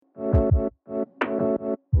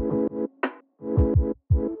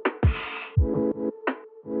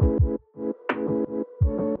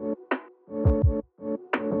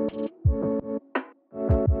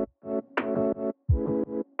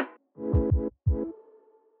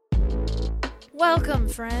Welcome,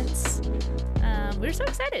 friends. We're so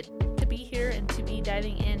excited to be here and to be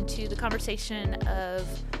diving into the conversation of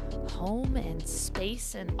home and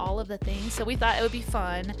space and all of the things. So we thought it would be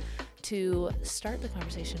fun to start the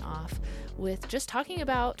conversation off with just talking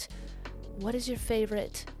about what is your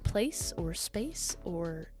favorite place or space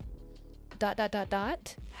or ...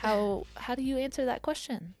 How do you answer that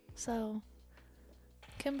question? So,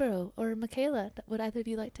 Kimbro or Michaela, would either of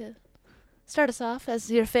you like to start us off as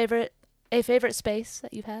your favorite space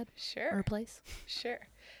that you've had? Sure. Or place? Sure.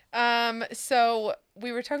 So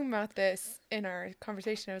we were talking about this in our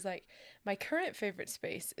conversation. I was like, my current favorite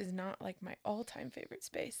space is not like my all-time favorite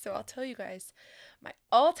space. So I'll tell you guys my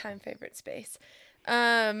all-time favorite space.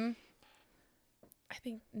 I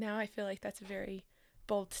think now I feel like that's a very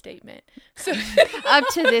bold statement. So up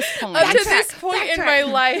to this point. In my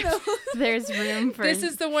life, there's room for this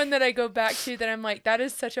is the one that I go back to that I'm like, that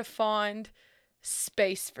is such a fond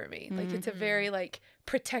space for me. Mm-hmm. Like it's a very like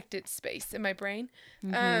protected space in my brain.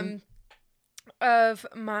 Mm-hmm. Of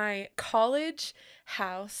my college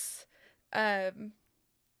house. I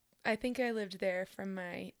think I lived there from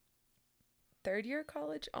my third year of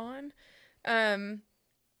college on,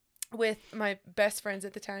 with my best friends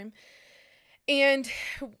at the time. And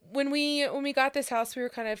when we got this house, we were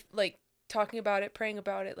kind of like talking about it, praying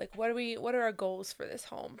about it. Like, what are our goals for this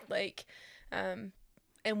home? Like,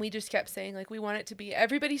 and we just kept saying like, we want it to be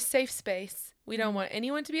everybody's safe space. We don't want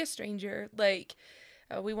anyone to be a stranger. Like,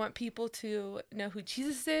 we want people to know who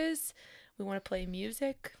Jesus is. We want to play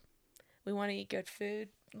music. We want to eat good food.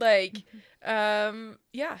 Like,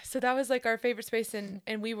 yeah. So that was like our favorite space.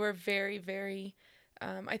 And we were very, very,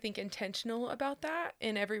 I think intentional about that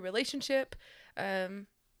in every relationship.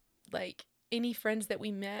 Like any friends that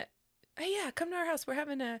we met, hey, yeah, come to our house. We're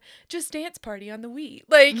having a Just Dance party on the Wii.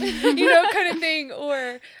 Like, kind of thing.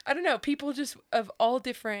 Or I don't know, people just of all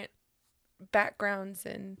different backgrounds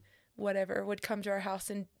and whatever would come to our house,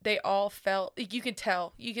 and they all felt, you could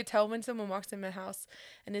tell when someone walks in my house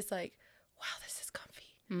and is like, wow, this is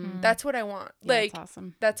comfy. Mm-hmm. That's what I want. Yeah, like, that's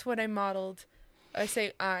awesome. That's what I modeled.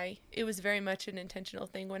 It was very much an intentional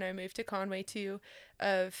thing when I moved to Conway,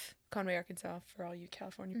 Arkansas, for all you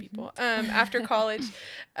California people. After college,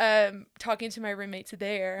 talking to my roommates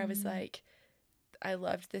there, I was like, I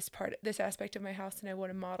loved this aspect of my house, and I want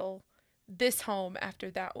to model this home after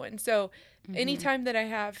that one. So anytime that I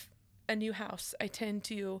have a new house, I tend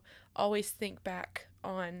to always think back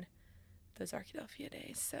on those Arkadelphia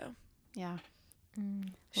days. So yeah.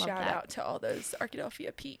 Shout out to all those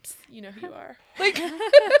Arkadelphia peeps. You know who you are. Like,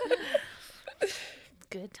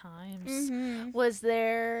 good times. Was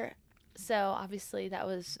there, so obviously that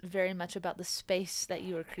was very much about the space that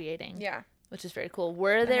you were creating. Yeah. Which is very cool.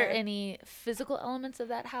 Were there any physical elements of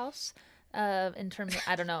that house? In terms of,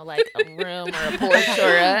 I don't know, like a room or a porch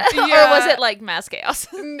or or was it like mass chaos?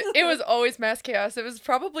 It was always mass chaos. It was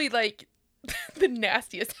probably like the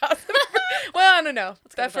nastiest house I've ever. Well, I don't know.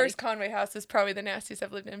 That first Conway house is probably the nastiest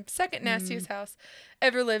I've lived in. Second nastiest house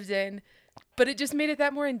ever lived in. But it just made it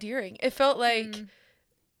that more endearing. It felt like,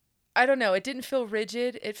 I don't know, it didn't feel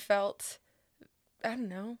rigid. It felt, I don't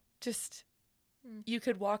know, just you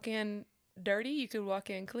could walk in dirty, you could walk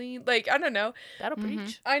in clean. Like, I don't know. That'll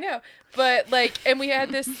preach. I know. But like, and we had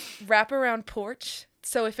this wraparound porch.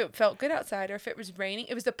 So if it felt good outside or if it was raining,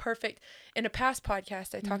 it was the perfect. In a past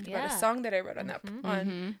podcast, I talked about a song that I wrote on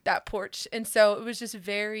that porch. And so it was just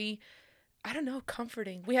very, I don't know,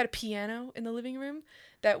 comforting. We had a piano in the living room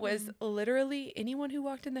that was literally anyone who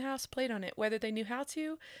walked in the house played on it, whether they knew how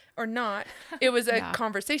to or not. It was a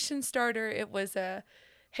conversation starter. It was a,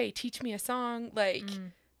 hey, teach me a song. Like,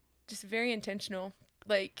 just very intentional.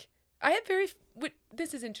 Like, I have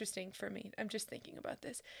this is interesting for me. I'm just thinking about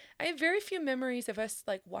this. I have very few memories of us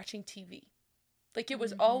like watching TV. Like, it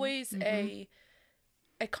was always a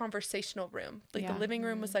conversational room. Like the living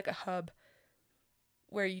room was like a hub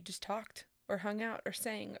where you just talked or hung out or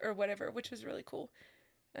sang or whatever, which was really cool.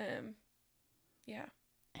 Yeah.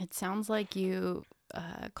 It sounds like you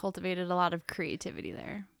cultivated a lot of creativity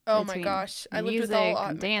there. Oh my gosh. I lived with all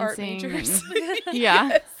art majors. Yeah.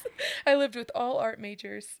 Yes. I lived with all art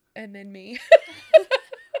majors and then me,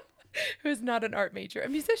 who's not an art major, a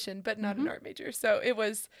musician, but not an art major. So it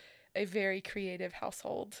was a very creative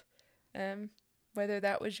household, whether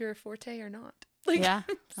that was your forte or not. Like, yeah,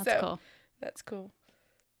 that's cool. That's cool.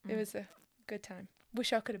 It was a good time.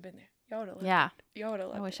 Wish y'all could have been there. Y'all would have loved it. Y'all would have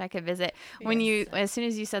loved it. I wish I could visit. As soon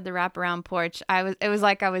as you said the wraparound porch, it was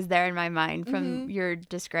like I was there in my mind from your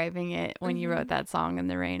describing it when you wrote that song in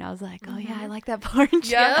the rain. I was like, oh yeah, I like that porch.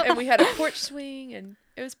 Yeah, and we had a porch swing and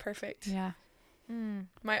it was perfect. Yeah.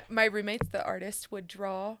 My roommates, the artist, would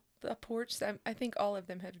draw the porch. I think all of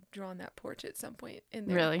them have drawn that porch at some point in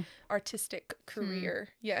their Really? artistic career.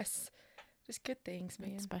 Yes. Just good things,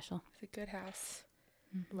 man. That's special. It's a good house.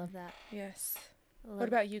 Love that. Yes. Love What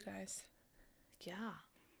about you guys? Yeah.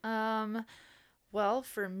 Well,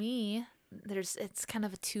 for me, it's kind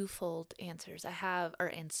of a twofold answer.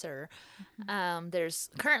 There's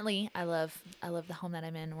currently, I love the home that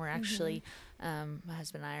I'm in. We're actually, my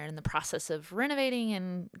husband and I are in the process of renovating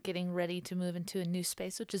and getting ready to move into a new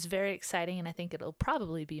space, which is very exciting. And I think it'll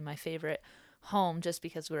probably be my favorite home just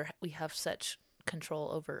because we have such control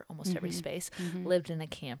over almost every space. Lived in a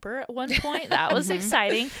camper at one point. That was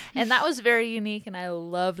exciting. And that was very unique. And I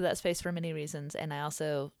loved that space for many reasons. And I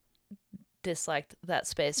also disliked that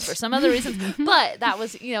space for some other reasons, but that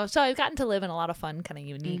was, so I've gotten to live in a lot of fun, kind of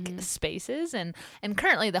unique spaces. And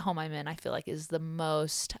currently the home I'm in, I feel like is the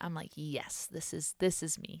most, I'm like, yes, this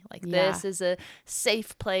is me. Like this is a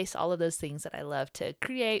safe place, all of those things that I love to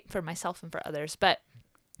create for myself and for others. But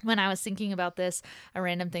when I was thinking about this, a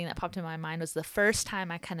random thing that popped in my mind was the first time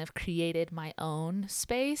I kind of created my own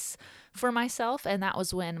space for myself. And that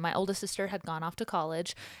was when my oldest sister had gone off to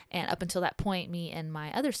college. And up until that point, me and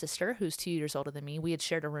my other sister, who's 2 years older than me, we had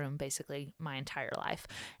shared a room basically my entire life.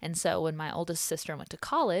 And so when my oldest sister went to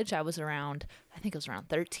college, I think it was around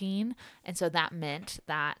 13. And so that meant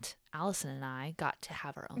that Allison and I got to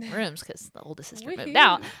have our own rooms because the oldest sister moved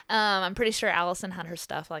out. I'm pretty sure Allison had her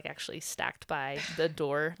stuff like actually stacked by the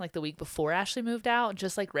door like the week before Ashley moved out,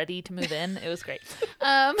 just like ready to move in. It was great.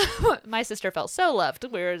 My sister felt so loved.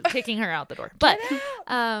 We were kicking her out the door. But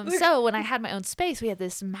so when I had my own space, we had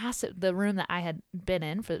this the room that I had been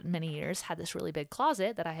in for many years had this really big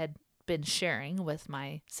closet that I had been sharing with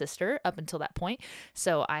my sister up until that point.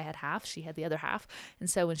 So I had half, she had the other half. And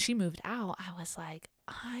so when she moved out, I was like,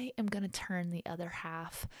 I am going to turn the other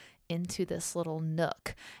half into this little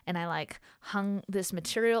nook. And I like hung this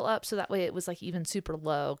material up so that way it was like even super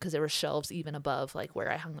low because there were shelves even above like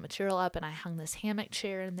where I hung the material up. And I hung this hammock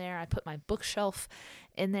chair in there. I put my bookshelf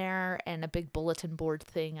in there and a big bulletin board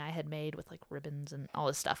thing I had made with like ribbons and all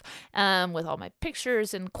this stuff, with all my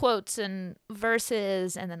pictures and quotes and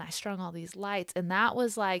verses. And then I strung all these lights, and that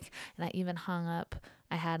was like, and I even hung up,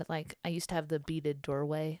 I used to have the beaded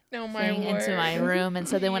doorway thing into my room. And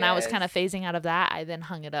so then when I was kind of phasing out of that, I then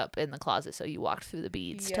hung it up in the closet. So you walked through the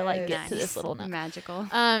beads to like get to this little nook. Magical.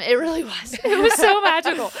 It really was. It was so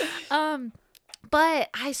magical. But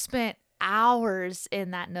I spent hours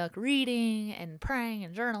in that nook reading and praying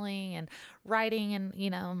and journaling and writing and,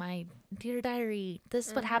 my dear diary, this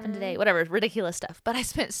is what happened today, whatever, ridiculous stuff. But I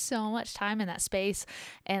spent so much time in that space,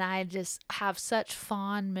 and I just have such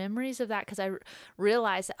fond memories of that because I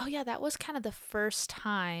realized that, oh yeah, that was kind of the first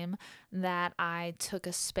time that I took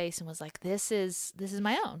a space and was like, this is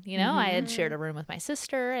my own, I had shared a room with my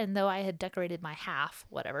sister, and though I had decorated my half,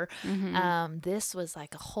 whatever, this was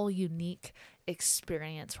like a whole unique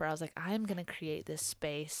experience where I was like, I'm going to create this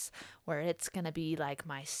space where it's going to be like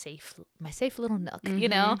my safe little nook,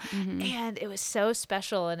 and it was so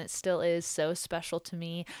special, and it still is so special to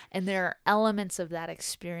me. And there are elements of that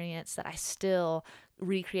experience that I still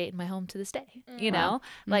recreate in my home to this day,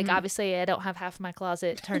 like obviously I don't have half my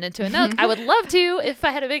closet turned into a nook. I would love to if I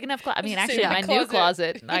had a big enough closet. I mean, actually my new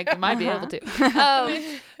closet, I might be able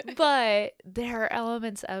to, but there are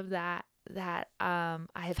elements of that I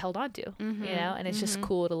have held on to, and it's just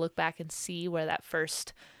cool to look back and see where that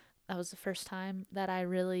was the first time that I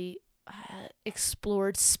really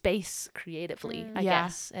explored space creatively, I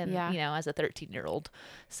guess. And, as a 13-year-old.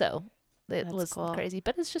 So it was cool. Crazy,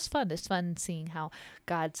 but it's just fun. It's fun seeing how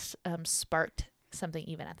God's sparked something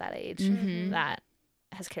even at that age that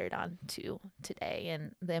has carried on to today,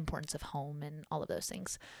 and the importance of home and all of those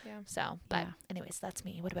things. Yeah. So, but anyways, that's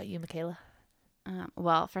me. What about you, Michaela?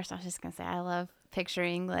 Well, first I was just going to say, I love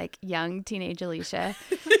picturing like young teenage Alicia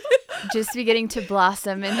just beginning to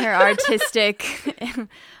blossom in her artistic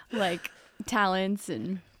like talents.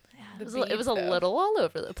 And it was a little all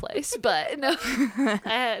over the place, but no,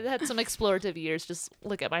 I had some explorative years. Just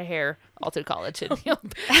look at my hair all through college, and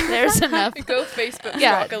there's enough. Go Facebook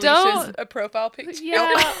stalk Alicia's a profile picture.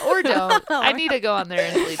 Yeah, or don't. I need to go on there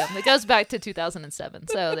and delete them. It goes back to 2007,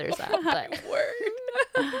 so there's that. But.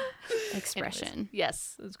 Word. Expression. Anyways,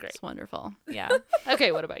 yes, it was great. It's wonderful. Yeah.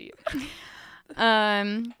 Okay, what about you?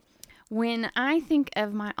 When I think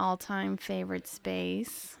of my all-time favorite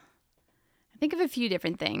space, I think of a few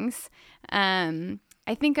different things. I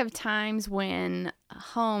think of times when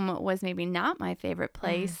home was maybe not my favorite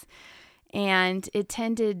place, and it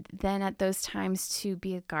tended then at those times to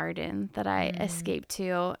be a garden that I escaped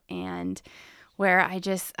to, and where I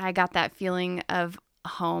got that feeling of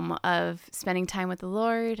home of spending time with the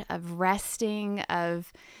Lord, of resting,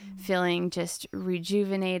 of feeling just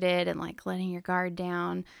rejuvenated and like letting your guard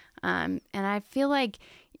down. And I feel like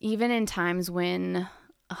even in times when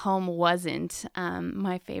home wasn't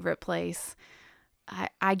my favorite place,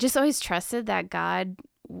 I just always trusted that God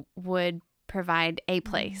would provide a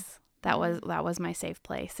place that was my safe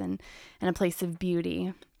place and a place of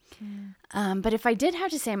beauty. But if I did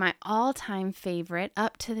have to say my all-time favorite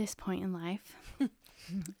up to this point in life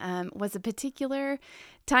was a particular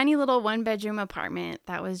tiny little one-bedroom apartment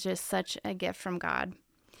that was just such a gift from God.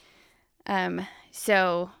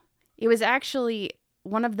 So it was actually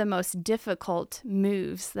one of the most difficult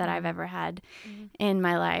moves that I've ever had in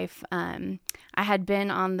my life. I had been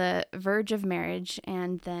on the verge of marriage,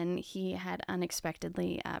 and then he had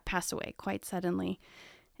unexpectedly passed away quite suddenly.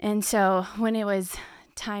 And so when it was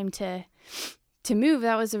time to move,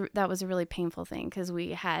 that was a really painful thing, because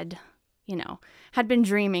we had been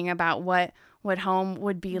dreaming about what home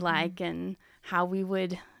would be like and how we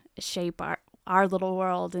would shape our little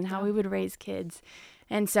world and how we would raise kids.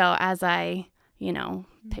 And so as I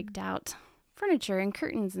picked out furniture and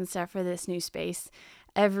curtains and stuff for this new space,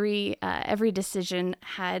 every decision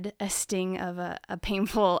had a sting of a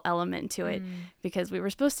painful element to it, because we were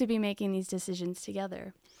supposed to be making these decisions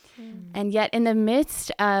together. And yet in the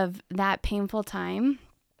midst of that painful time,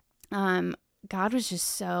 God was just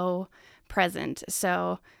so present.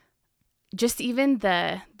 So just even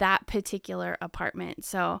that particular apartment.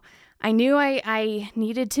 So I knew I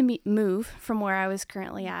needed to move from where I was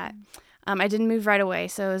currently at. I didn't move right away,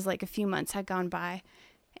 so it was like a few months had gone by,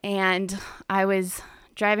 and I was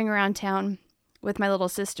driving around town with my little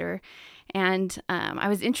sister, and I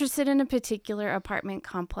was interested in a particular apartment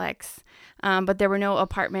complex, but there were no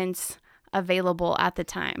apartments available at the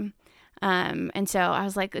time. And so I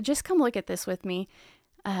was like, just come look at this with me,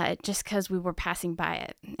 just because we were passing by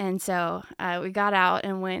it. And so we got out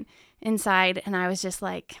and went inside, and I was just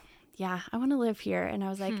like, yeah, I want to live here. And I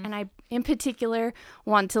was like, and I in particular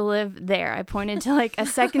want to live there. I pointed to like a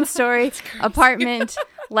second story apartment,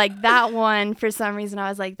 like that one. For some reason, I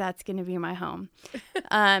was like, that's going to be my home.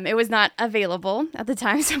 It was not available at the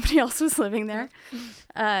time. Somebody else was living there.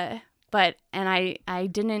 I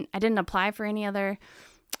didn't apply for any other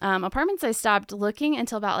apartments. I stopped looking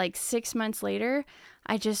until about like 6 months later.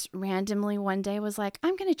 I just randomly one day was like,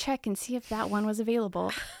 I'm going to check and see if that one was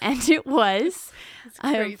available. And it was.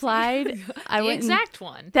 I applied.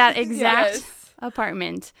 That exact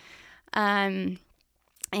apartment. And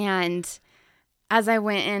as I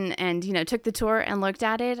went in and, took the tour and looked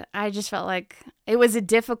at it, I just felt like it was a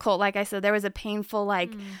difficult, like I said, there was a painful, I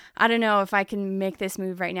don't know if I can make this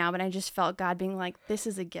move right now, but I just felt God being like, this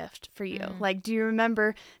is a gift for you. Like, do you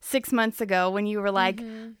remember 6 months ago when you were like,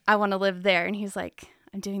 I want to live there? And he's like,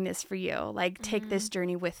 I'm doing this for you. Like, take this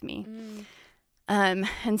journey with me.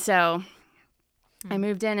 And so I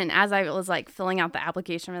moved in, and as I was like filling out the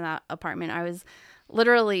application for that apartment, I was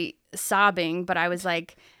literally sobbing, but I was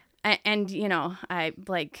like, and I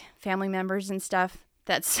like family members and stuff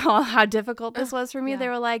that saw how difficult this was for me. They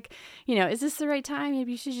were like, is this the right time?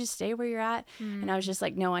 Maybe you should just stay where you're at. And I was just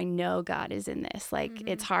like, no, I know God is in this. Like,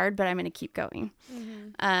 it's hard, but I'm going to keep going.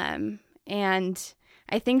 And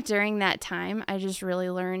I think during that time, I just really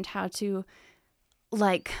learned how to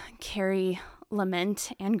like carry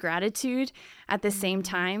lament and gratitude at the same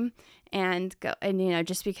time, and go, and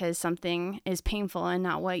just because something is painful and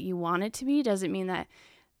not what you want it to be doesn't mean that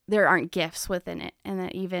there aren't gifts within it, and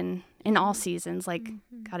that even in all seasons, like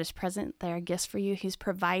God is present. There are gifts for you. He's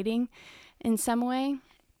providing in some way.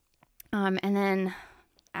 And then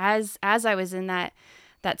as I was in that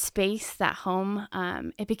space, that home,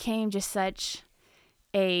 it became just such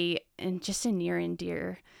a near and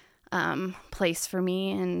dear place for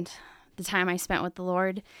me, and the time I spent with the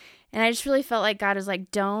Lord. And I just really felt like God was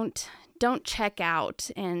like, don't check out,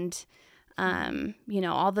 and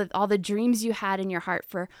all the dreams you had in your heart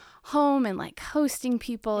for home and like hosting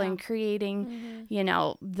people and creating,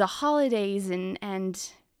 the holidays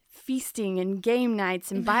and feasting and game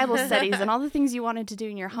nights and Bible studies and all the things you wanted to do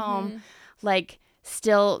in your home, like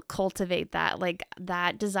still cultivate that. Like,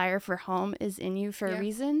 that desire for home is in you for a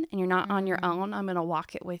reason, and you're not on your own. I'm going to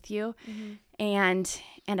walk it with you. And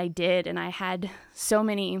I did. And I had so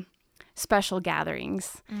many special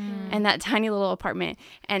gatherings in that tiny little apartment,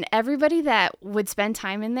 and everybody that would spend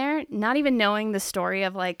time in there, not even knowing the story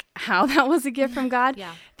of like how that was a gift from God,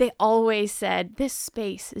 they always said, this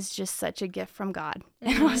space is just such a gift from God.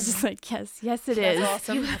 And I was just like, yes it is. That's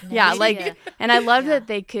awesome. And I love that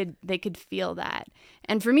they could feel that.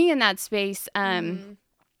 And for me in that space,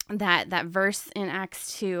 that verse in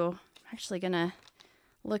Acts 2, I'm actually gonna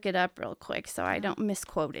look it up real quick so I don't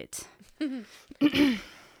misquote it.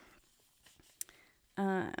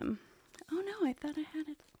 Oh no, I thought I had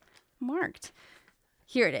it marked.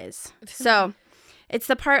 Here it is. So it's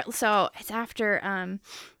the part, so it's after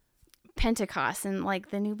Pentecost, and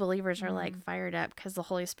like the new believers are like fired up because the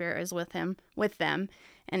Holy Spirit is with them.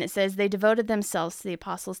 And it says, they devoted themselves to the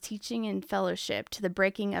apostles' teaching and fellowship, to the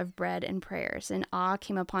breaking of bread and prayers. And awe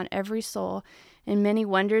came upon every soul, and many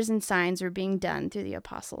wonders and signs were being done through the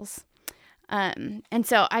apostles. And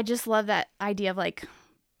so I just love that idea of like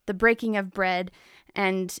the breaking of bread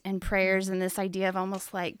and prayers, and this idea of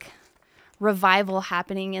almost like revival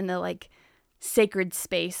happening in the like sacred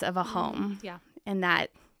space of a home. Yeah. And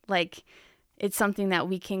that like it's something that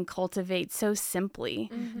we can cultivate so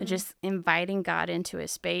simply, just inviting God into a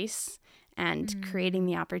space and creating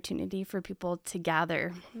the opportunity for people to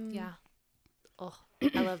gather. Yeah. Oh,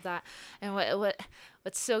 I love that. And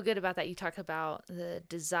what's so good about that, you talk about the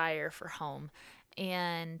desire for home.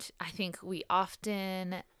 And I think we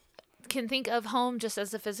often can think of home just as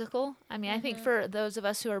the physical. I mean, I think for those of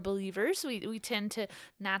us who are believers, we tend to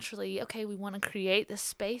naturally, okay, we want to create this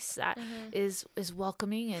space that is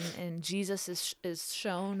welcoming, and Jesus is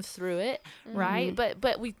shown through it, right?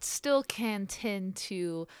 But we still can tend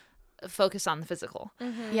to focus on the physical.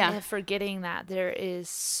 Yeah. And forgetting that there is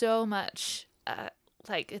so much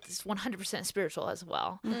like it's 100% spiritual as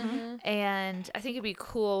well. And I think it'd be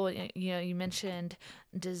cool, you know, you mentioned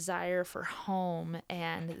desire for home,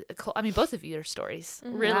 and I mean, both of your stories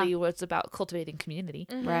really was about cultivating community,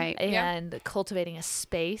 Right. and cultivating a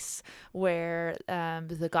space where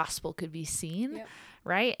the gospel could be seen.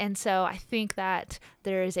 Right. And so I think that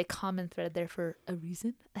there is a common thread there for a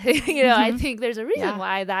reason. You know, I think there's a reason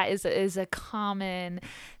why that is a common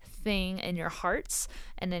thing in your hearts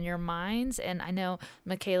and in your minds. And I know,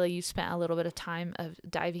 Michaela, you spent a little bit of time of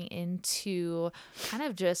diving into kind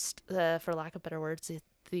of just for lack of better words, the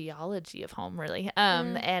theology of home, really,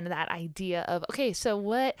 and that idea of, okay, so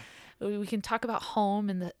what we can talk about home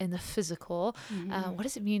in the physical. What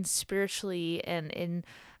does it mean spiritually, and in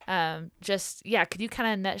just could you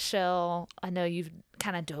kind of nutshell? I know you've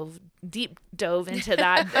kind of dove into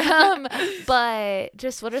that, but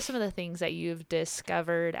just what are some of the things that you've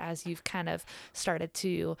discovered as you've kind of started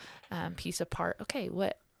to piece apart? Okay,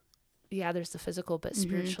 there's the physical, but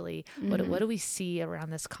spiritually, what do we see around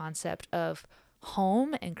this concept of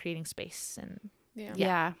home and creating space? And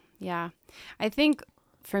Yeah. I think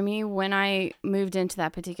for me, when I moved into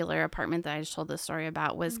that particular apartment that I just told the story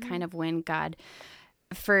about, was kind of when God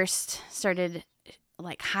first started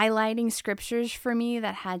like highlighting scriptures for me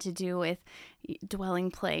that had to do with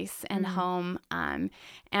dwelling place and home. And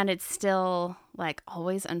it's still like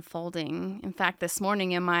always unfolding. In fact, this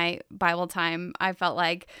morning in my Bible time, I felt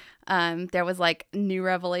like there was like new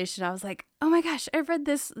revelation. I was like, oh my gosh, I've read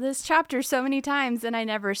this chapter so many times, and I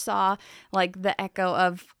never saw like the echo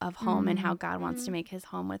of home and how God wants to make his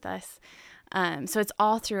home with us. So it's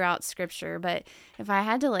all throughout scripture. But if I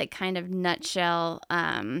had to like kind of nutshell,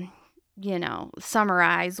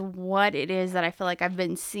 summarize what it is that I feel like I've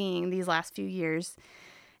been seeing these last few years,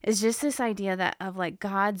 is just this idea that of like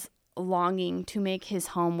God's longing to make his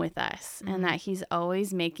home with us, and that he's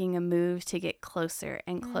always making a move to get closer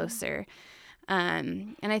and closer.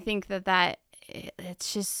 And I think that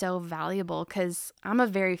it's just so valuable, because I'm a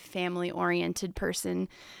very family oriented person.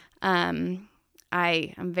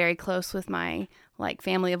 I am very close with my like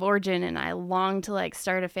family of origin, and I long to like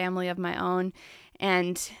start a family of my own.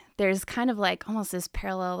 And there's kind of like almost this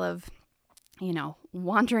parallel of,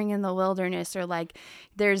 wandering in the wilderness, or like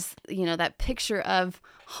there's, that picture of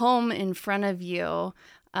home in front of you,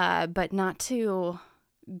 but not to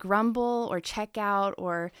grumble or check out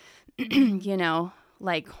or,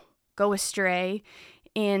 like go astray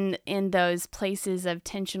in those places of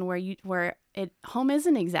tension where home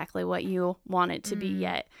isn't exactly what you want it to be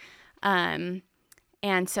yet. And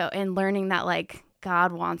learning that like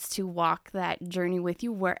God wants to walk that journey with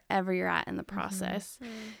you wherever you're at in the process.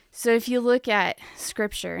 So if you look at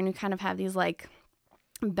scripture, and you kind of have these like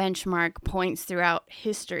benchmark points throughout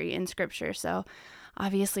history in scripture. So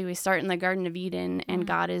obviously we start in the Garden of Eden, and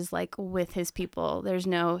God is like with his people. There's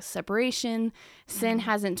no separation. Sin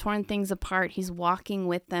hasn't torn things apart. He's walking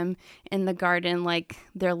with them in the garden, like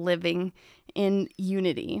they're living in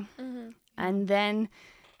unity. And then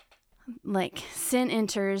like sin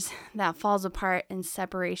enters, that falls apart, and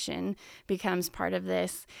separation becomes part of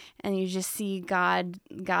this. And you just see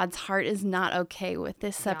God's heart is not okay with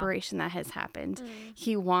this separation that has happened.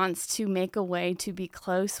 He wants to make a way to be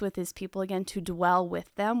close with his people again, to dwell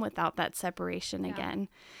with them without that separation again.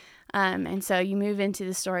 And so you move into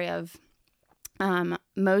the story of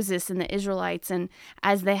Moses and the Israelites, and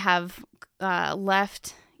as they have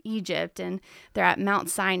left Egypt and they're at Mount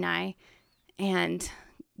Sinai, and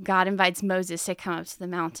God invites Moses to come up to the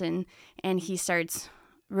mountain, and he starts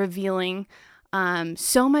revealing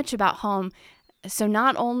so much about home. So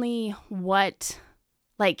not only what,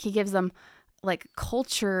 like, he gives them like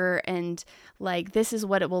culture and like, this is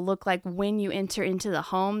what it will look like when you enter into the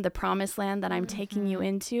home, the promised land that I'm taking you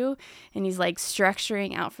into. And he's like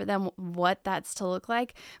structuring out for them what that's to look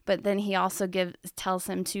like. But then he also tells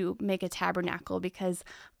them to make a tabernacle because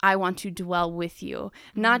I want to dwell with you,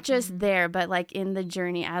 not just there, but like in the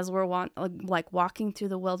journey as we're like walking through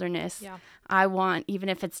the wilderness. Yeah. I want, even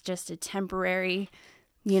if it's just a temporary,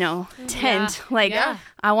 tent, like Yeah.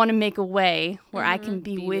 I want to make a way where I can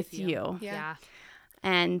be with you. Yeah.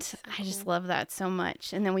 And I just love that so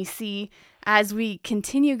much. And then we see, as we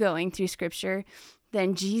continue going through scripture,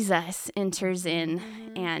 then Jesus enters in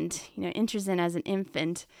and, enters in as an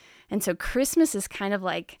infant. And so Christmas is kind of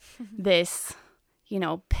like this,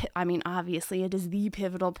 obviously it is the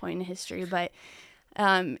pivotal point in history, but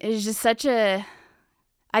it is just such a,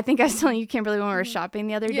 I think I was telling you, Kimberly, when we were shopping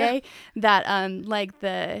the other day, that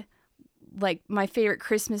my favorite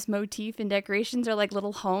Christmas motif and decorations are like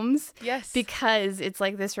little homes. Yes. Because it's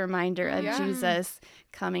like this reminder of Jesus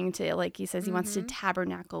coming to, like he says, he wants to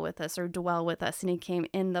tabernacle with us or dwell with us. And he came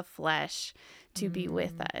in the flesh to be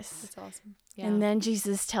with us. That's awesome. Yeah. And then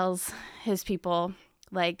Jesus tells his people,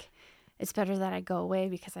 like, it's better that I go away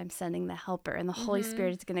because I'm sending the helper, and the Holy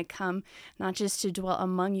Spirit is going to come not just to dwell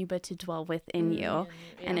among you, but to dwell within you.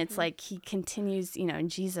 And it's like he continues,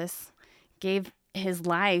 and Jesus gave his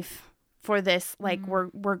life for this. Like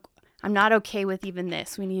I'm not okay with even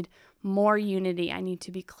this. We need more unity. I need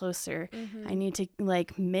to be closer. I need to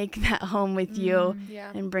like make that home with you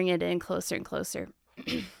and bring it in closer and closer.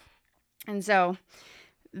 And so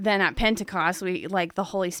then at Pentecost, the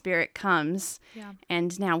Holy Spirit comes,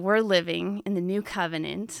 and now we're living in the new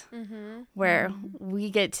covenant where we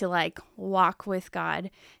get to like walk with God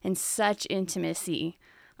in such intimacy,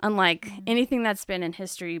 unlike anything that's been in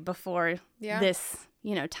history before this,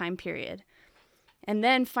 time period. And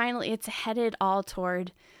then finally, it's headed all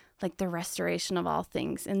toward like the restoration of all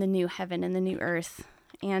things in the new heaven and the new earth.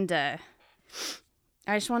 And I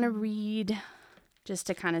just want to read, just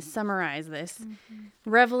to kind of summarize this.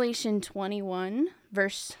 Revelation 21,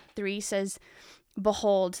 verse 3 says,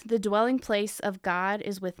 "Behold, the dwelling place of God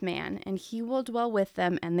is with man, and he will dwell with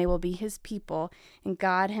them, and they will be his people, and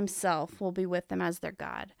God himself will be with them as their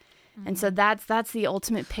God." And so that's the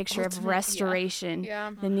ultimate picture of restoration.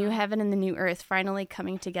 Yeah. The new heaven and the new earth finally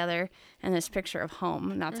coming together in this picture of home.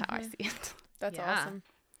 And that's how I see it. That's Yeah. awesome.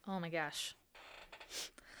 Oh my gosh.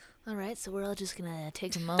 All right, so we're all just gonna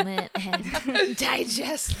take a moment and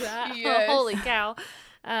digest that. Yes. Holy cow.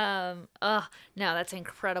 No, that's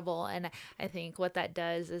incredible. And I think what that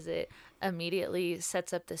does is it immediately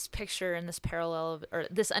sets up this picture and this parallel of, or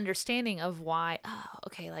this understanding of why,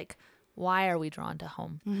 why are we drawn to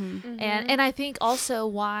home? And I think also,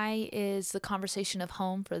 why is the conversation of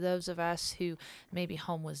home, for those of us who maybe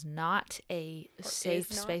home was not a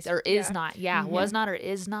safe space, or is not, was not or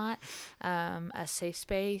is not a safe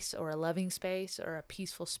space or a loving space or a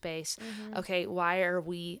peaceful space. Okay, why are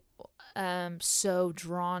we so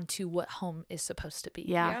drawn to what home is supposed to be?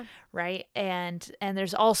 Yeah. Right. And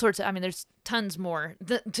there's all sorts of, there's tons more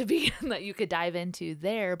to be that you could dive into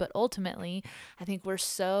there, but ultimately I think we're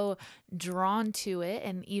so drawn to it,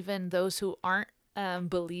 and even those who aren't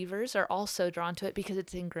believers are also drawn to it because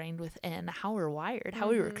it's ingrained within how we're wired, how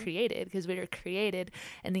we were created, because we were created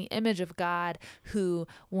in the image of God, who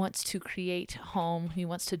wants to create home, who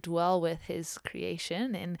wants to dwell with his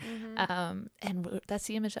creation, and that's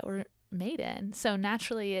the image that we're made in. So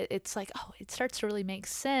naturally it's like, it starts to really make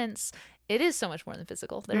sense. It is so much more than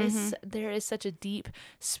physical. There is such a deep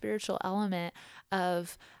spiritual element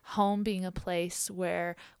of home being a place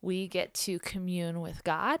where we get to commune with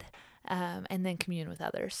God, and then commune with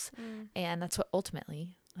others. And that's what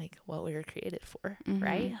ultimately, like, what we were created for,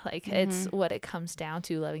 right? Like, it's what it comes down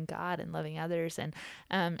to, loving God and loving others.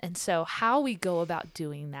 And so how we go about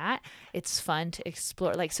doing that, it's fun to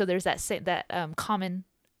explore. Like, so there's that common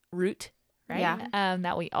root, right?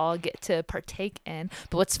 That we all get to partake in.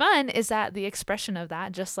 But what's fun is that the expression of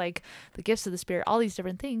that, just like the gifts of the Spirit, all these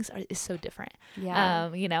different things is so different.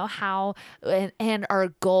 How, and our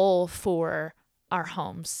goal for our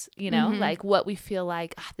homes, like what we feel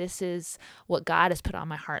like, this is what God has put on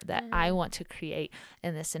my heart that I want to create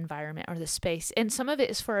in this environment or this space. And some of it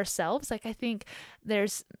is for ourselves. Like, I think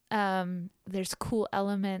there's there's cool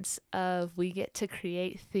elements of we get to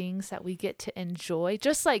create things that we get to enjoy,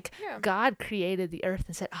 just like God created the earth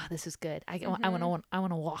and said, oh, this is good. I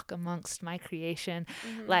want to walk amongst my creation.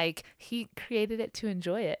 Like he created it to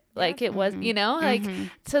enjoy it. Like it was, like,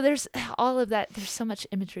 so there's all of that. There's so much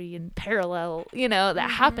imagery and parallel,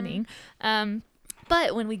 that happening.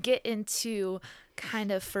 But when we get into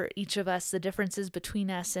kind of for each of us, the differences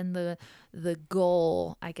between us and the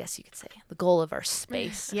goal, I guess you could say, the goal of our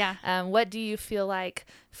space. What do you feel like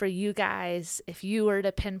for you guys, if you were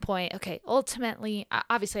to pinpoint, okay, ultimately,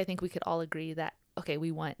 obviously I think we could all agree that, okay,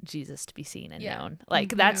 we want Jesus to be seen and known.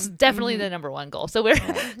 Like that's definitely the number one goal. So we're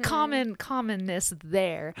commonness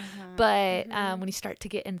there. But when you start to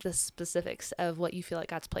get into the specifics of what you feel like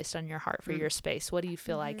God's placed on your heart for your space, what do you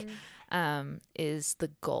feel like is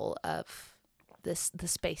the goal of the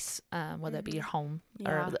space, whether it be your home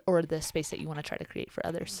or the space that you want to try to create for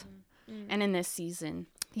others? And in this season,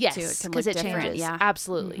 yes, because it changes. Yeah,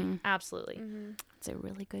 absolutely. It's a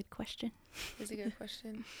really good question. It's a good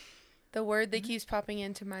question. The word that keeps popping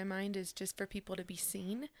into my mind is just for people to be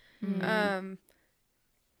seen.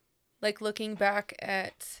 Like looking back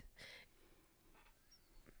at,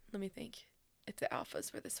 let me think. If the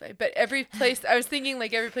alphas were this way, but every place I was thinking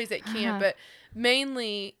like every place at camp, but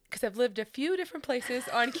mainly because I've lived a few different places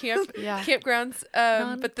on campgrounds.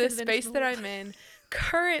 But the space that I'm in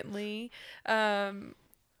currently,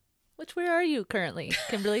 where are you currently,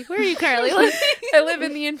 Kimberly? Where are you currently? I live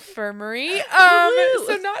in the infirmary.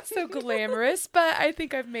 So not so glamorous, but I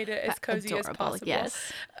think I've made it as cozy as possible. Yes.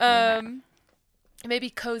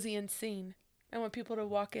 Maybe cozy and seen. I want people to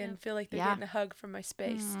walk in and feel like they're getting a hug from my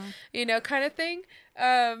space, kind of thing.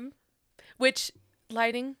 Which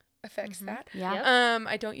lighting affects that.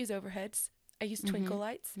 I don't use overheads. I use twinkle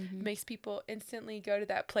lights. It makes people instantly go to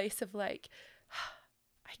that place of like,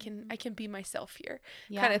 I can be myself here,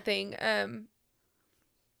 kind of thing. And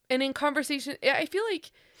in conversation, I feel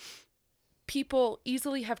like people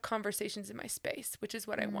easily have conversations in my space, which is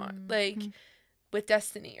what I want. Like. With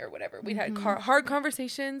Destiny or whatever. We'd had hard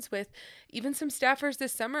conversations with even some staffers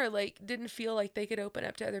this summer, like didn't feel like they could open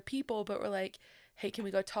up to other people, but were like, hey, can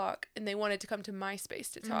we go talk? And they wanted to come to my space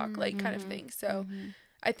to talk, like kind of thing. So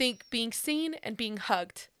I think being seen and being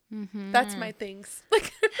hugged, that's my things.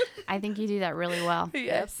 Like I think you do that really well.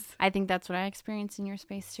 Yes. I think that's what I experience in your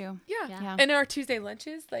space too. Yeah. And our Tuesday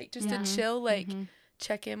lunches, like just to chill, like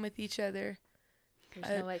check in with each other.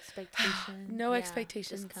 There's no expectation. No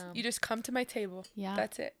expectations. You just come to my table. Yeah.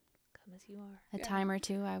 That's it. Come as you are. A time or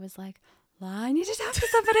two, I was like, well, I need to talk to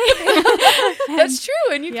somebody. That's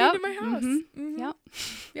true. And you came to my house. Yep.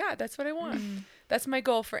 Yeah, that's what I want. That's my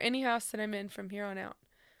goal for any house that I'm in from here on out.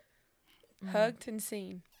 Hugged and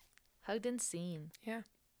seen. Hugged and seen. Yeah.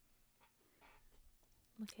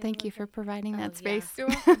 Okay, thank you for providing that space. You're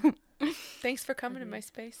welcome. Thanks for coming to my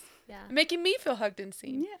space. Yeah. Making me feel hugged and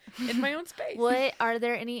seen in my own space. What are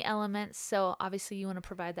there any elements? So obviously you want to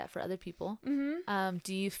provide that for other people.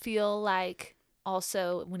 Do you feel like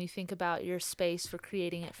also when you think about your space for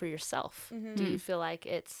creating it for yourself, do you feel like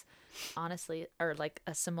it's honestly or like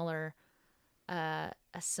a similar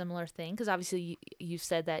thing? Because obviously you've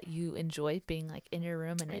said that you enjoy being like in your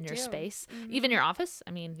room and in your space, even your office.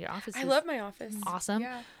 I mean, your office. I love my office. Awesome.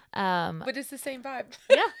 Yeah. But it's the same vibe.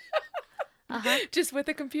 Yeah. Just with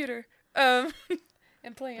a computer and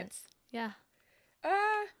plants. Yeah.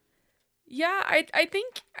 Yeah, I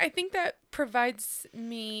think that provides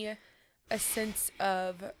me a sense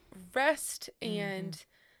of rest and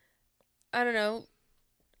I don't know.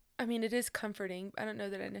 I mean, it is comforting. I don't know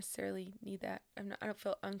that I necessarily need that. I don't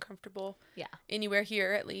feel uncomfortable anywhere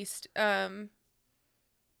here at least. But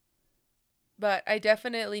I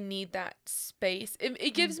definitely need that space.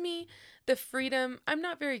 It gives me the freedom. I'm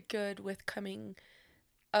not very good with coming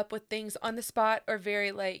up with things on the spot or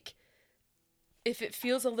very like, if it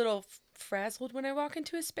feels a little frazzled when I walk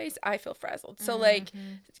into a space, I feel frazzled. So like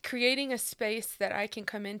creating a space that I can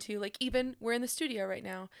come into, like even we're in the studio right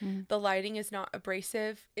now. The lighting is not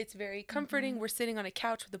abrasive. It's very comforting. We're sitting on a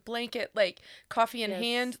couch with a blanket, like coffee in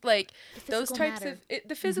hand, like those types of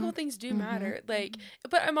the physical things do matter. Like,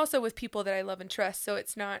 but I'm also with people that I love and trust. So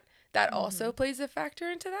it's not that also plays a factor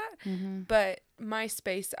into that. But my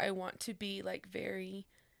space, I want to be like very,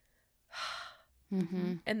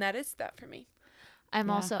 and that is that for me.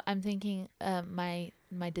 I'm thinking my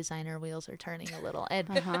designer wheels are turning a little and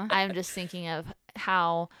I'm just thinking of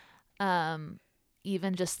how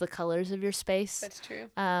even just the colors of your space. That's true.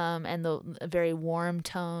 And the very warm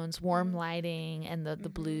tones, warm lighting and the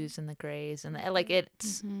blues and the grays and like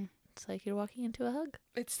it's It's like you're walking into a hug.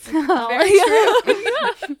 It's very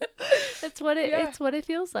true. It's what it Yeah. it's what it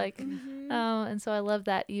feels like. Mhm. And so I love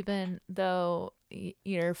that, even though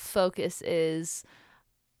your focus is,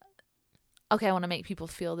 okay, I want to make people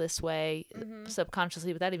feel this way Mhm.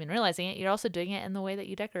 subconsciously without even realizing it. You're also doing it in the way that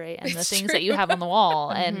you decorate and the It's things true. that you have on the wall.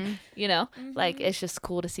 And, Mhm. you know, like, Mhm. it's just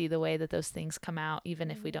cool to see the way that those things come out, even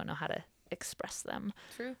if we don't know how to express them.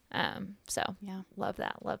 True. So Yeah. love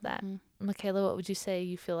that. Love that. Mhm. Michaela, what would you say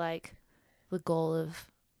you feel like the goal of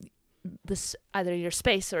this, either your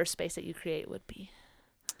space or a space that you create, would be?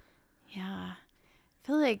 Yeah. I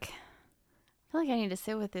feel like I need to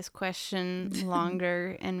sit with this question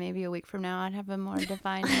longer, and maybe a week from now I'd have a more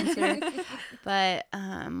defined answer. But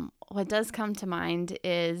what does come to mind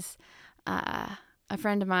is a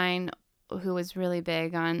friend of mine who was really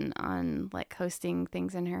big on like hosting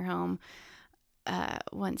things in her home.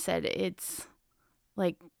 Once said, it's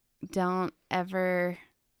like, don't ever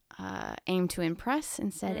aim to impress,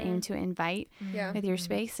 instead aim to invite Yeah. with your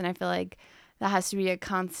space. And I feel like that has to be a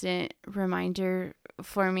constant reminder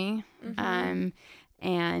for me. Mhm.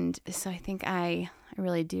 And so I think I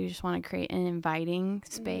really do just want to create an inviting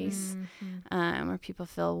space where people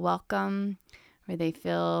feel welcome, where they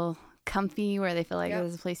feel comfy, where they feel like Yep.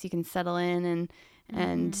 there's a place you can settle in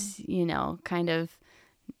and you know, kind of,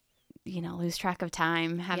 you know, lose track of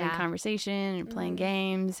time, having Yeah. conversation or playing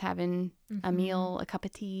games, having a meal, a cup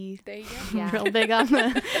of tea. There you go. Yeah. Real big on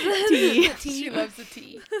the tea. She loves the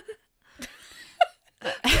tea.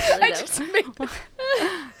 Really I dope. just made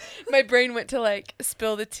my brain went to like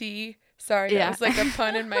spill the tea. Sorry, Yeah. that was like a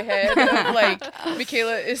pun in my head of like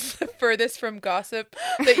Michaela is the furthest from gossip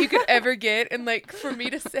that you could ever get, and like for me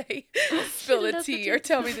to say spill the That's the tea tea. or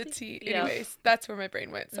tell me the tea. Yeah. Anyways, that's where my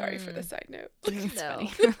brain went. Sorry for the side note. It's No.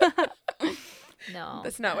 funny. No,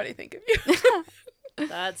 That's not what I think of you.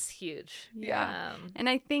 that's huge. Yeah. And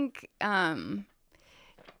I think,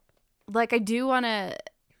 like, I do want to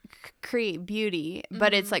create beauty,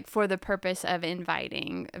 but it's like for the purpose of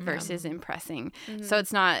inviting versus impressing. So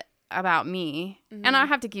it's not about me. And I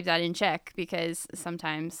have to keep that in check, because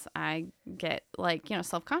sometimes I get, like, you know,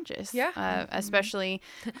 self-conscious. Yeah. Especially,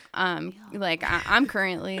 like, I'm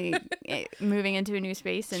currently moving into a new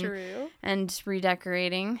space and True.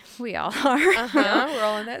 redecorating. We all are. We're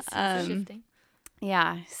all in that season. Shifting.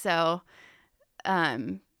 Yeah. So,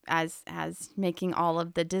 as making all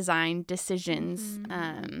of the design decisions,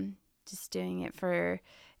 just doing it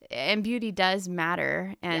and beauty does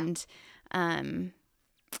matter, and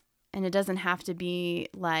and it doesn't have to be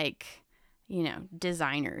like, you know,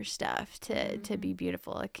 designer stuff to be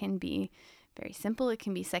beautiful. It can be very simple. It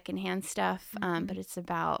can be secondhand stuff, but it's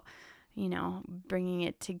about, you know, bringing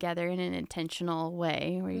it together in an intentional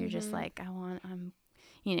way where you're just like,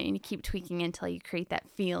 you know, and you keep tweaking until you create that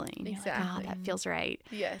feeling. You're like, Exactly. oh, that feels right.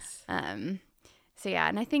 Yes. So yeah,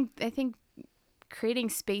 and I think creating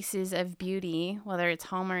spaces of beauty, whether it's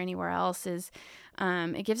home or anywhere else, is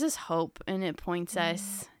it gives us hope, and it points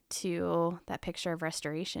us to that picture of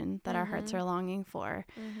restoration that our hearts are longing for.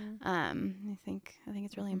 I think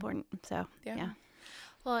it's really important. So yeah.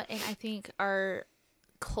 Well, and I think our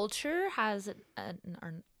culture has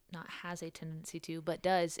or not has a tendency to, but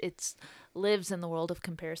does, lives in the world of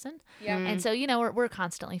comparison. Yeah. And so, you know, we're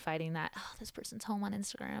constantly fighting that, oh, this person's home on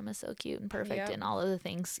Instagram is so cute and perfect Yep. and all of the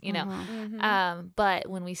things, you know. But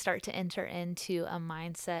when we start to enter into a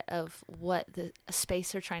mindset of what the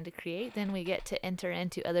space they're trying to create, then we get to enter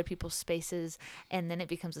into other people's spaces, and then it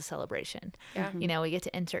becomes a celebration. Yeah. You know, we get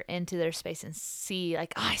to enter into their space and see,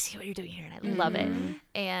 like, oh, I see what you're doing here, and I love it.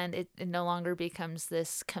 And it no longer becomes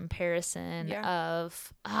this comparison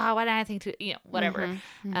of, oh, why did I think to, you know, whatever.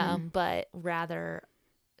 But rather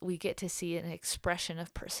we get to see an expression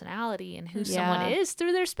of personality and who someone is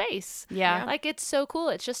through their space. Yeah. Like, it's so cool.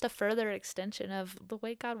 It's just a further extension of the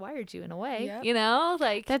way God wired you, in a way. Yep. You know,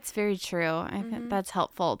 like, That's very true. I think that's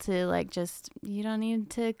helpful to, like, just, you don't need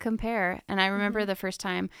to compare. And I remember the first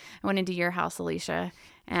time I went into your house, Alicia,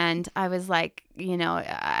 and I was like, you know,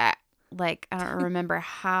 I don't remember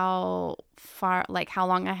how far, like, how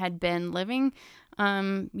long I had been living,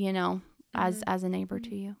 you know, as a neighbor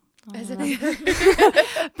to you. As a neighbor.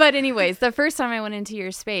 But anyways, the first time I went into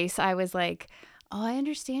your space, I was like, oh, I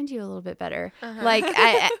understand you a little bit better. Like,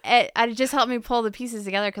 I just helped me pull the pieces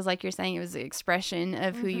together, because, like you're saying, it was the expression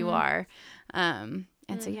of who you are. And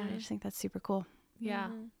so, yeah, I just think that's super cool. yeah,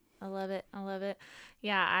 I love it. I love it.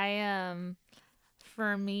 Yeah, I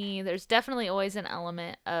for me, there's definitely always an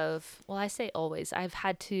element of, well, I say always, I've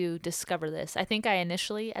had to discover this. I think I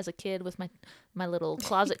initially, as a kid with my little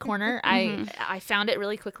closet corner, I found it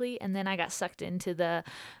really quickly, and then I got sucked into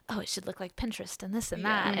it should look like Pinterest and this and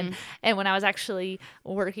that. And when I was actually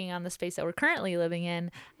working on the space that we're currently living in,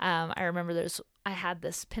 I remember I had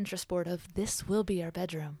this Pinterest board of, this will be our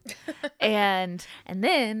bedroom. and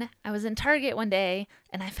then I was in Target one day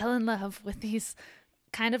and I fell in love with these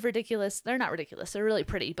kind of ridiculous, they're not ridiculous, they're really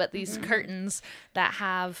pretty, but these curtains that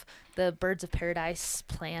have the Birds of Paradise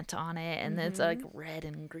plant on it, and it's like red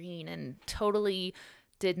and green, and totally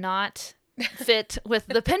did not fit with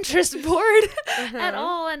the Pinterest board at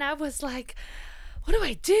all. And I was like, what do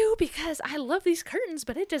I do? Because I love these curtains,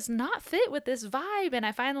 but it does not fit with this vibe. And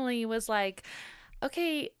I finally was like,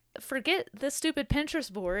 okay, forget the stupid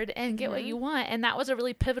Pinterest board and get what you want. And that was a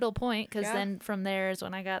really pivotal point, because then from there is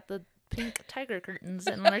when I got the pink tiger curtains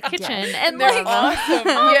in our kitchen. And they're awesome.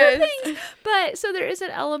 Yes. But so there is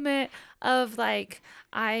an element of like,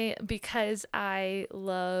 because I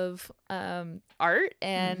love art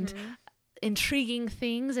and intriguing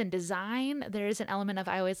things and design, there is an element of,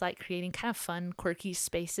 I always like creating kind of fun, quirky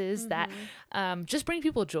spaces that just bring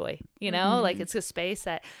people joy, like it's a space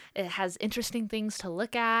that it has interesting things to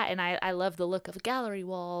look at. And I love the look of gallery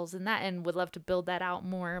walls and that, and would love to build that out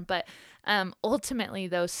more. But ultimately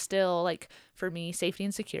though, still, like for me, safety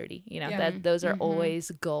and security, that those are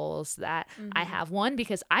always goals that I have. One,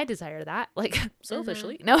 because I desire that, like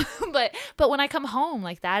selfishly, but when I come home,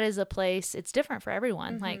 like that is a place, it's different for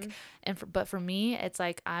everyone. Like, but for me, it's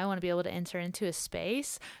like, I want to be able to enter into a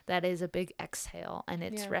space that is a big exhale, and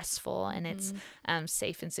it's restful, and it's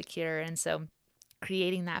safe and secure. And so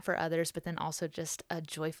creating that for others, but then also just a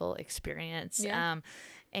joyful experience.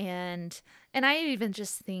 And I even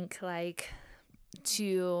just think, like,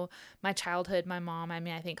 to my childhood, my mom,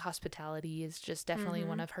 I think hospitality is just definitely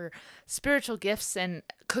one of her spiritual gifts, and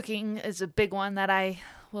cooking is a big one that I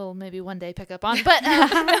will maybe one day pick up on.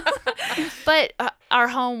 But our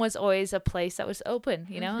home was always a place that was open,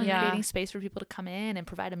 and creating space for people to come in and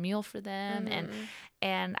provide a meal for them.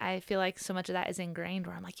 And I feel like so much of that is ingrained,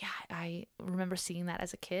 where I'm like, I remember seeing that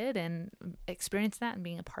as a kid and experiencing that and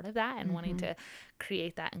being a part of that, and wanting to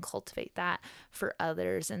create that and cultivate that for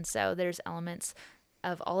others. And so there's elements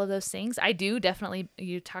of all of those things. I do definitely,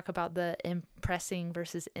 you talk about the impressing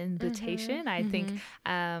versus invitation. I think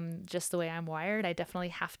just the way I'm wired, I definitely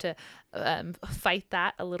have to fight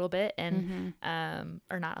that a little bit, and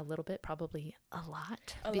or not a little bit, probably a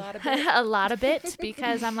lot of it. A lot of it,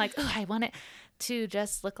 because I'm like, I want it to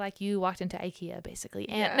just look like you walked into IKEA, basically.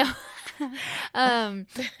 And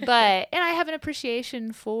but I have an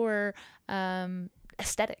appreciation for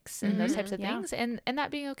aesthetics and those types of things, and that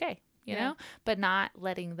being okay. But not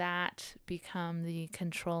letting that become the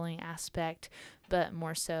controlling aspect, but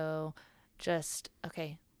more so just,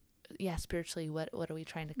 spiritually, what are we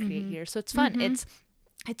trying to create here? So it's fun.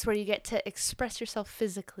 It's where you get to express yourself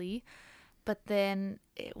physically, but then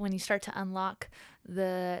when you start to unlock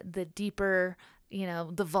the deeper,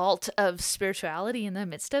 the vault of spirituality in the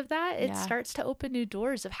midst of that, it starts to open new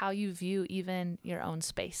doors of how you view even your own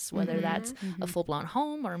space, whether that's a full-blown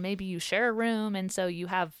home, or maybe you share a room, and so you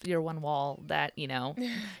have your one wall that,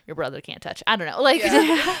 your brother can't touch. I don't know, like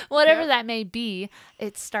whatever that may be,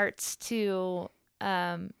 it starts to,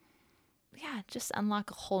 just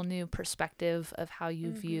unlock a whole new perspective of how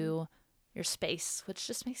you view your space, which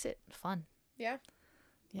just makes it fun. Yeah.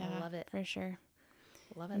 I love it. For sure.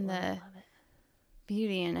 Love it. Love it.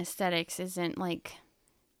 Beauty and aesthetics isn't like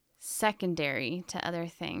secondary to other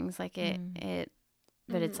things, like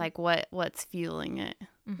but it's like what's fueling it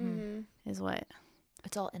is what,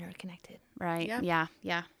 it's all interconnected, right? Yeah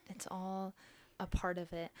it's all a part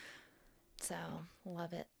of it. So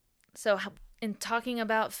love it. So in talking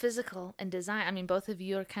about physical and design, both of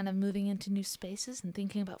you are kind of moving into new spaces and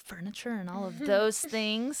thinking about furniture and all of those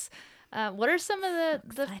things. What are some of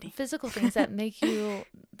the physical things that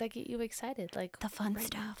get you excited? Like the fun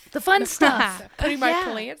stuff. The fun stuff. Putting my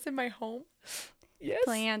plants in my home. Yes.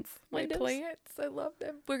 Plants. My plants. I love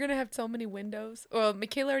them. We're going to have so many windows. Well,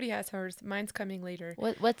 Michaela already has hers. Mine's coming later.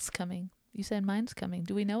 What's coming? You said mine's coming.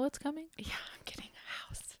 Do we know what's coming? Yeah, I'm getting a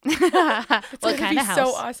house. What kind of house?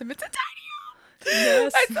 So awesome. It's a tiny house.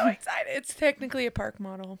 Yes. I'm so excited. It's technically a park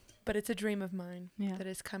model, but it's a dream of mine that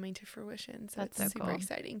is coming to fruition. So that's it's super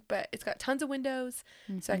exciting. But it's got tons of windows,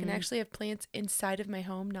 so I can actually have plants inside of my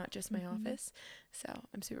home, not just my office. So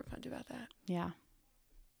I'm super pumped about that. Yeah.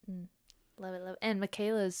 Love it. And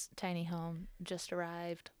Michaela's tiny home just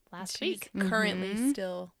arrived last week. Currently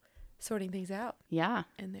still sorting things out. Yeah.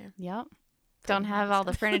 In there. Yep. Don't have all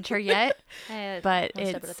the furniture yet, but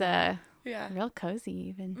it's Yeah. Real cozy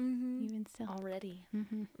even still. Already.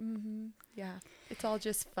 Yeah. It's all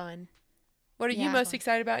just fun. What are you Yeah. most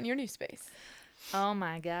excited about in your new space? Oh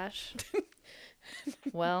my gosh.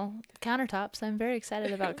 Well, countertops. I'm very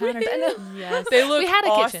excited about countertops. Yes. They look We had a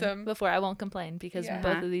awesome. kitchen before. I won't complain because Yeah.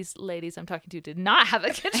 both of these ladies I'm talking to did not have a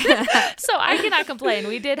kitchen. So I cannot complain.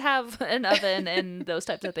 We did have an oven and those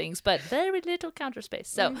types of things, but very little counter space.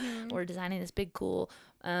 So we're designing this big, cool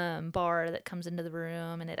bar that comes into the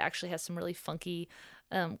room, and it actually has some really funky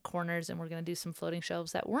corners, and we're going to do some floating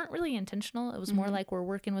shelves that weren't really intentional. It was more like we're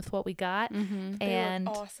working with what we got. They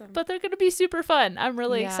look awesome. But they're going to be super fun. I'm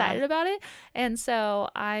really Yeah. excited about it. And so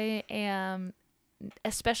I am,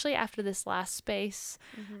 especially after this last space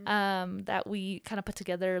that we kind of put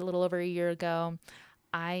together a little over a year ago,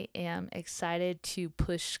 I am excited to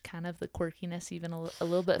push kind of the quirkiness even a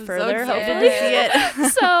little bit further, excited hopefully. to see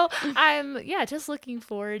it. So I'm just looking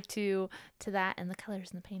forward to that and the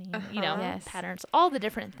colors and the painting, Yes. patterns, all the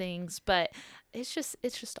different things. But it's just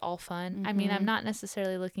all fun. I mean, I'm not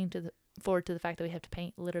necessarily looking forward to the fact that we have to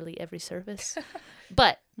paint literally every surface,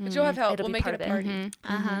 but you'll have help. it'll We'll be make part it a of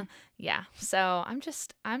party. Yeah. So I'm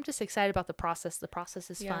just excited about the process. The process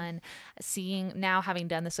is fun. Seeing now, having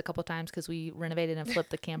done this a couple times because we renovated and flipped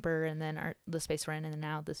the camper and then the space we're in, and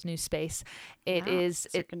now this new space, it's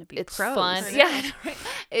gonna be it's pros. fun. Yeah,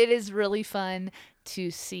 it is really fun to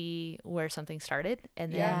see where something started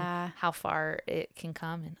and then Yeah. how far it can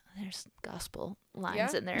come. And there's gospel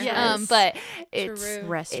lines Yeah. in there. Yes. But it's True.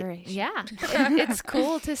 Restoration. it's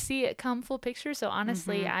cool to see it come full picture. So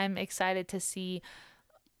honestly, I'm excited to see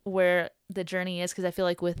where the journey is, because I feel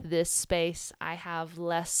like with this space I have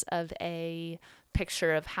less of a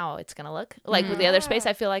picture of how it's gonna look. Like with the other space,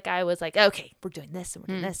 I feel like I was like, okay, we're doing this and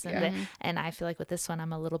we're doing this and I feel like with this one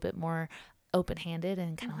I'm a little bit more open-handed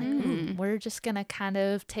and kind of like, ooh, we're just gonna kind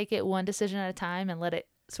of take it one decision at a time and let it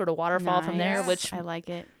sort of waterfall from there, Nice. which I like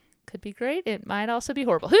it. could be great. It might also be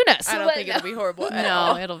horrible. Who knows? I don't think it'll be horrible at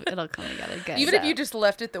all. No, it'll come together good. Even if you just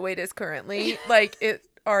left it the way it is currently, like it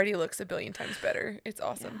already looks a billion times better. It's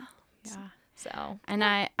awesome. Yeah. So And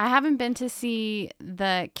I haven't been to see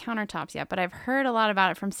the countertops yet, but I've heard a lot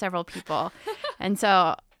about it from several people. And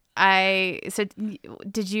so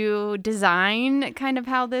did you design kind of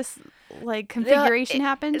how this like configuration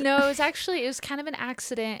happened? No, it was kind of an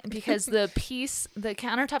accident because the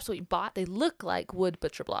countertops we bought, they look like wood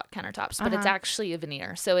butcher block countertops, but it's actually a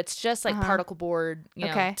veneer. So it's just like particle board,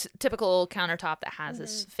 Okay. typical countertop that has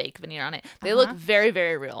this fake veneer on it. They look very,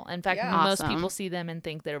 very real. In fact, Yeah. most Awesome. people see them and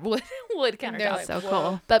think they're wood And they're countertops. like, So whoa.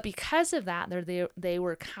 cool. But because of that, they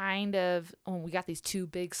were kind of, when we got these two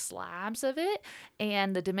big slabs of it,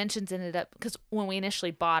 and the dimensions ended up, because when we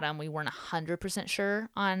initially bought them, we weren't 100% sure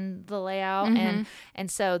on the layout, and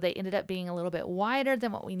so they ended up being a little bit wider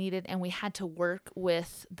than what we needed, and we had to work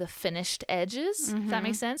with the finished edges. If that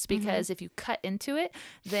makes sense, because if you cut into it,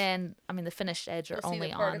 then the finished edge are You'll see the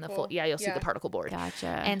only on the full. particle. You'll see Yeah. the particle board. Gotcha.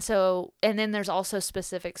 And then there's also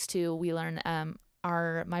specifics too. We learned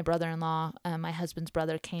my brother-in-law, my husband's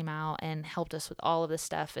brother, came out and helped us with all of this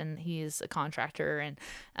stuff, and he's a contractor,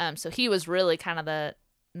 and so he was really kind of the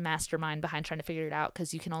mastermind behind trying to figure it out,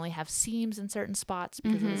 because you can only have seams in certain spots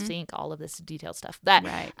because of the sink, all of this detailed stuff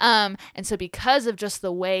Right. and so because of just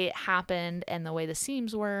the way it happened and the way the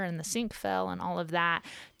seams were and the sink fell and all of that,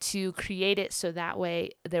 to create it so that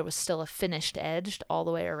way there was still a finished edge all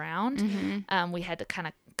the way around, we had to kind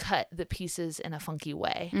of cut the pieces in a funky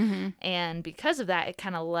way, and because of that, it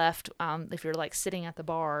kind of left, if you're like sitting at the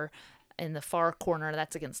bar in the far corner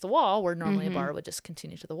that's against the wall, where normally a bar would just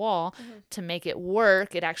continue to the wall, to make it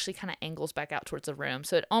work, it actually kind of angles back out towards the room,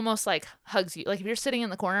 so it almost like hugs you. Like if you're sitting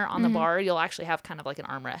in the corner on the bar, you'll actually have kind of like an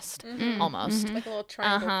armrest, almost Like a little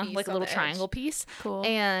triangle piece. like a on little the edge. triangle piece. Cool.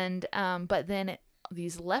 And but then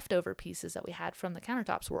these leftover pieces that we had from the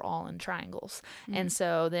countertops were all in triangles. And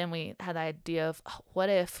so then we had the idea of, what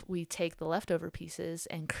if we take the leftover pieces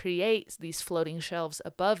and create these floating shelves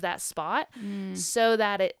above that spot, so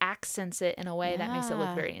that it accents it in a way that makes it look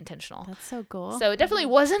Yeah. very intentional. That's so cool. So it definitely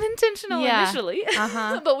wasn't intentional Yeah. initially,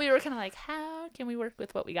 but we were kind of like, how can we work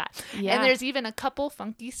with what we got? Yeah. And there's even a couple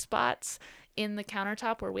funky spots in the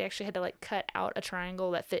countertop where we actually had to like cut out a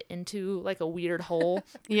triangle that fit into like a weird hole.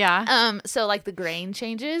 yeah. So like the grain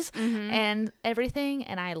changes and everything,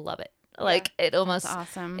 and I love it. Like it almost, That's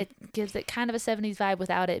awesome. it gives it kind of a 70s vibe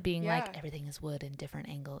without it being Yeah. like everything is wood and different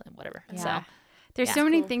angle and whatever. Yeah. So There's Yeah. so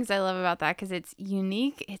many Cool. things I love about that, because it's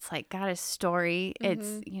unique. It's like got a story.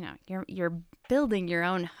 It's you're building your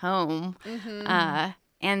own home,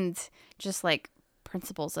 and just like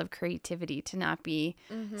principles of creativity to not be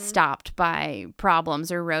stopped by problems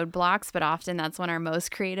or roadblocks, but often that's when our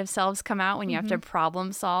most creative selves come out, when you have to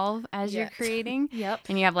problem solve as you're creating. Yep.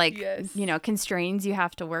 And you have like, constraints you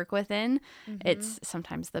have to work within. It's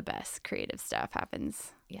sometimes the best creative stuff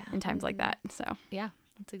happens in times like that. So yeah,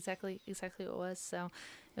 that's exactly what it was. So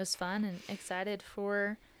it was fun and excited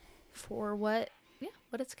for what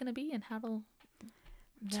it's going to be and how it'll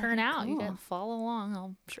turn out. You can follow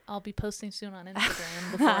along. I'll be posting soon on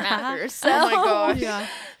Instagram before and after. So Oh my gosh. yeah.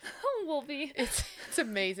 we'll be. It's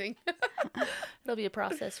amazing. It'll be a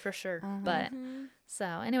process for sure. But so,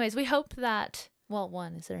 anyways, we hope that. Well,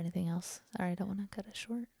 is there anything else? Sorry, I don't want to cut it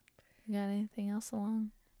short. You got anything else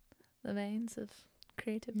along the veins of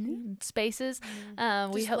creativity and spaces?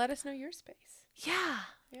 We hope. Let us know your space. Yeah.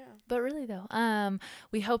 Yeah. But really though,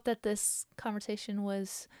 we hope that this conversation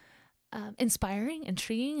was inspiring,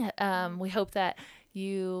 intriguing. We hope that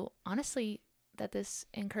that this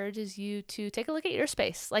encourages you to take a look at your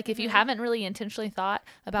space. Like if you haven't really intentionally thought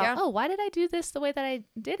about, why did I do this the way that I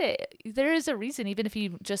did it? There is a reason, even if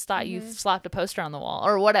you just thought you slapped a poster on the wall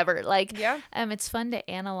or whatever. Like, it's fun to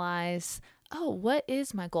analyze, what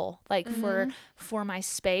is my goal? Like for my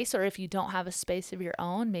space, or if you don't have a space of your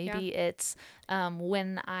own, maybe it's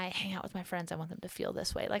when I hang out with my friends, I want them to feel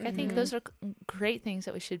this way. Like I think those are great things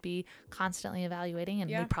that we should be constantly evaluating, and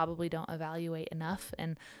we probably don't evaluate enough.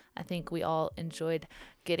 And I think we all enjoyed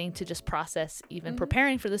getting to just process even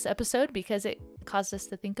preparing for this episode, because it caused us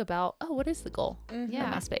to think about, what is the goal in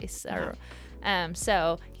my space? Or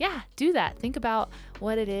so do that. Think about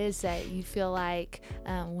what it is that you feel like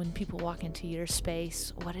when people walk into your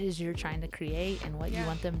space, what it is you're trying to create and what you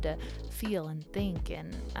want them to feel and think.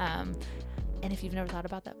 And if you've never thought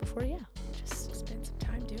about that before, just spend some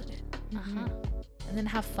time doing it. And then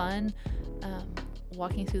have fun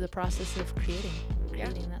walking through the process of creating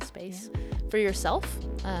that space for yourself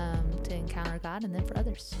to encounter God, and then for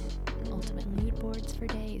others. Ultimately, mood boards for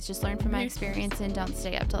days. Just learn from my experience and don't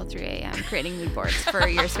stay up till 3 a.m. creating mood boards for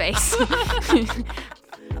your space.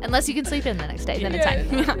 Unless you can sleep in the next day, then it's fine.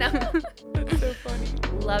 That's so funny.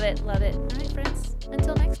 Love it. All right, friends.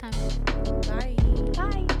 Until next time. Bye.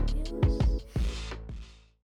 Bye.